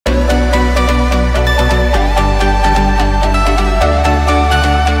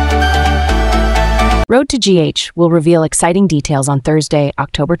Road to GH will reveal exciting details on Thursday,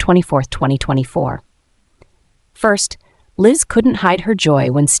 October 24th, 2024. First, Liz couldn't hide her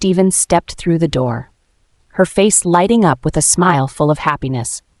joy when Steven stepped through the door, her face lighting up with a smile full of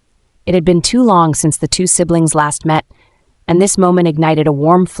happiness. It had been too long since the two siblings last met, and this moment ignited a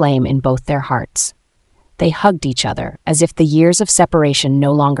warm flame in both their hearts. They hugged each other as if the years of separation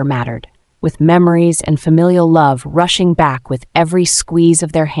no longer mattered, with memories and familial love rushing back with every squeeze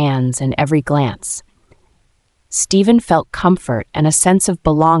of their hands and every glance. Steven felt comfort and a sense of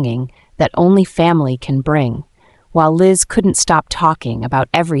belonging that only family can bring, while Liz couldn't stop talking about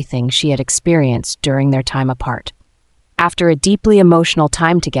everything she had experienced during their time apart. After a deeply emotional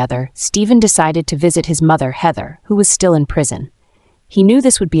time together, Steven decided to visit his mother, Heather, who was still in prison. He knew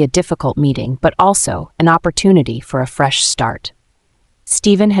this would be a difficult meeting, but also an opportunity for a fresh start.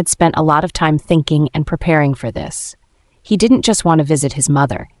 Steven had spent a lot of time thinking and preparing for this. He didn't just want to visit his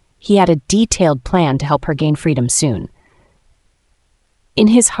mother. He had a detailed plan to help her gain freedom soon. In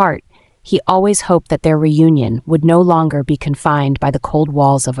his heart, he always hoped that their reunion would no longer be confined by the cold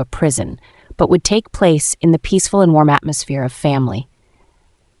walls of a prison, but would take place in the peaceful and warm atmosphere of family.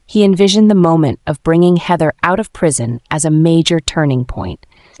 He envisioned the moment of bringing Heather out of prison as a major turning point,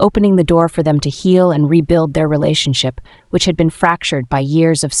 opening the door for them to heal and rebuild their relationship, which had been fractured by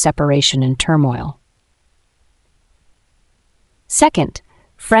years of separation and turmoil. Second,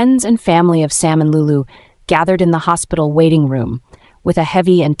 friends and family of Sam and Lulu gathered in the hospital waiting room, with a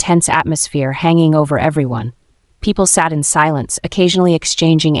heavy and tense atmosphere hanging over everyone. People sat in silence, occasionally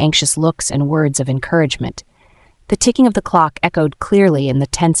exchanging anxious looks and words of encouragement. The ticking of the clock echoed clearly in the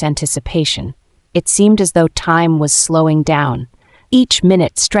tense anticipation. It seemed as though time was slowing down, each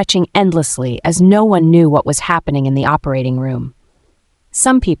minute stretching endlessly as no one knew what was happening in the operating room.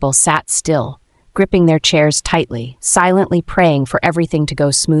 Some people sat still, gripping their chairs tightly, silently praying for everything to go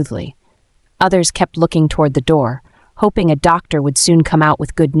smoothly. Others kept looking toward the door, hoping a doctor would soon come out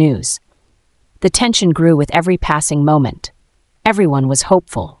with good news. The tension grew with every passing moment. Everyone was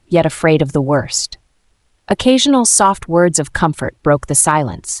hopeful, yet afraid of the worst. Occasional soft words of comfort broke the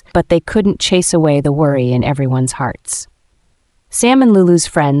silence, but they couldn't chase away the worry in everyone's hearts. Sam and Lulu's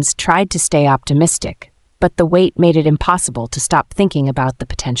friends tried to stay optimistic, but the wait made it impossible to stop thinking about the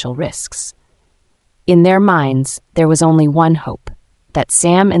potential risks. In their minds, there was only one hope, that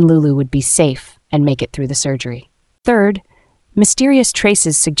Sam and Lulu would be safe and make it through the surgery. Third, mysterious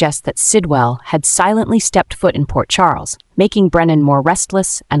traces suggest that Sidwell had silently stepped foot in Port Charles, making Brennan more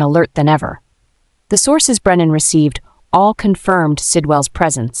restless and alert than ever. The sources Brennan received all confirmed Sidwell's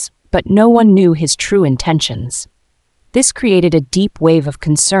presence, but no one knew his true intentions. This created a deep wave of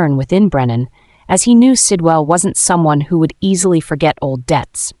concern within Brennan, as he knew Sidwell wasn't someone who would easily forget old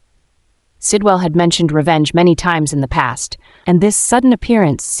debts. Sidwell had mentioned revenge many times in the past, and this sudden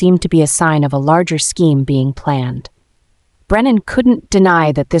appearance seemed to be a sign of a larger scheme being planned. Brennan couldn't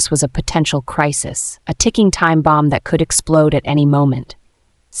deny that this was a potential crisis, a ticking time bomb that could explode at any moment.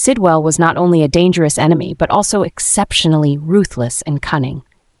 Sidwell was not only a dangerous enemy, but also exceptionally ruthless and cunning.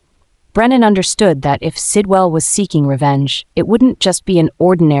 Brennan understood that if Sidwell was seeking revenge, it wouldn't just be an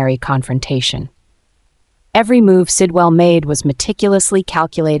ordinary confrontation. Every move Sidwell made was meticulously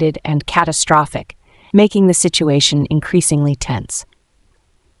calculated and catastrophic, making the situation increasingly tense.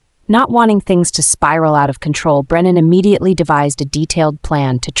 Not wanting things to spiral out of control, Brennan immediately devised a detailed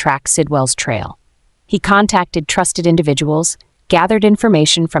plan to track Sidwell's trail. He contacted trusted individuals, gathered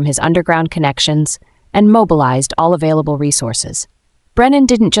information from his underground connections, and mobilized all available resources. Brennan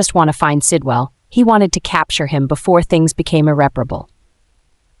didn't just want to find Sidwell, he wanted to capture him before things became irreparable.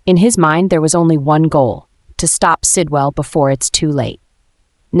 In his mind, there was only one goal: to stop Sidwell before it's too late.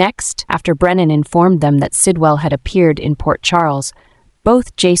 Next, after Brennan informed them that Sidwell had appeared in Port Charles,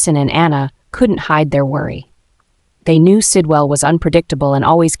 both Jason and Anna couldn't hide their worry. They knew Sidwell was unpredictable and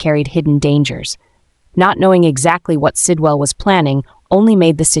always carried hidden dangers. Not knowing exactly what Sidwell was planning only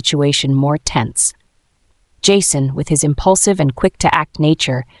made the situation more tense. Jason, with his impulsive and quick-to-act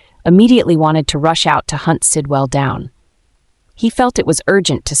nature, immediately wanted to rush out to hunt Sidwell down. He felt it was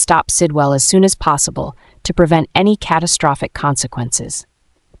urgent to stop Sidwell as soon as possible to prevent any catastrophic consequences.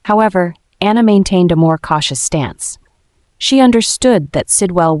 However, Anna maintained a more cautious stance. She understood that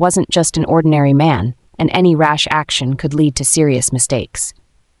Sidwell wasn't just an ordinary man, and any rash action could lead to serious mistakes.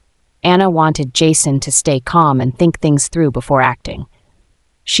 Anna wanted Jason to stay calm and think things through before acting.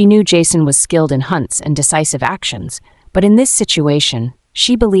 She knew Jason was skilled in hunts and decisive actions, but in this situation,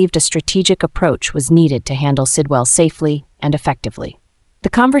 she believed a strategic approach was needed to handle Sidwell safely and effectively. The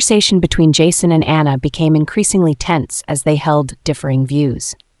conversation between Jason and Anna became increasingly tense as they held differing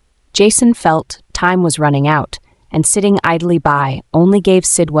views. Jason felt time was running out, and sitting idly by only gave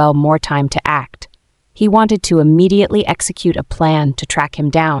Sidwell more time to act. He wanted to immediately execute a plan to track him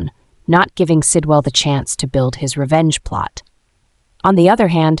down, not giving Sidwell the chance to build his revenge plot. On the other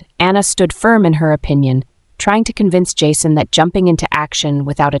hand, Anna stood firm in her opinion, trying to convince Jason that jumping into action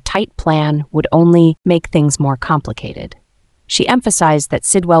without a tight plan would only make things more complicated. She emphasized that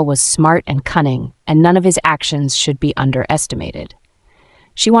Sidwell was smart and cunning, and none of his actions should be underestimated.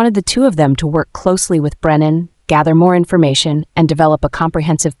 She wanted the two of them to work closely with Brennan, gather more information, and develop a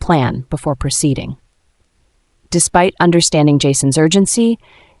comprehensive plan before proceeding. Despite understanding Jason's urgency,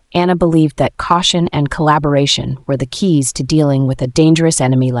 Anna believed that caution and collaboration were the keys to dealing with a dangerous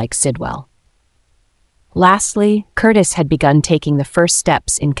enemy like Sidwell. Lastly, Curtis had begun taking the first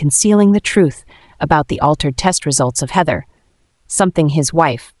steps in concealing the truth about the altered test results of Heather, something his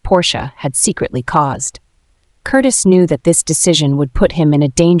wife, Portia, had secretly caused. Curtis knew that this decision would put him in a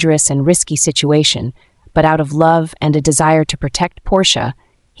dangerous and risky situation, but out of love and a desire to protect Portia,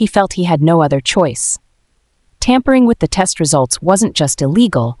 he felt he had no other choice. Tampering with the test results wasn't just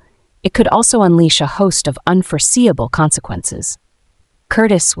illegal, it could also unleash a host of unforeseeable consequences.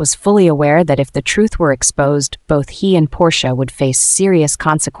 Curtis was fully aware that if the truth were exposed, both he and Portia would face serious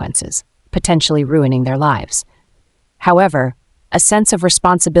consequences, potentially ruining their lives. However, a sense of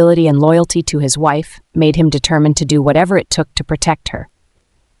responsibility and loyalty to his wife made him determined to do whatever it took to protect her.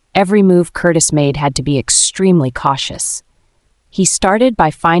 Every move Curtis made had to be extremely cautious. He started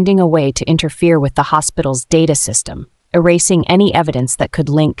by finding a way to interfere with the hospital's data system, erasing any evidence that could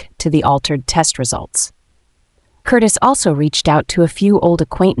link to the altered test results. Curtis also reached out to a few old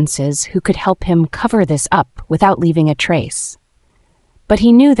acquaintances who could help him cover this up without leaving a trace. But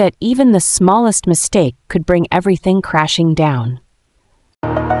he knew that even the smallest mistake could bring everything crashing down.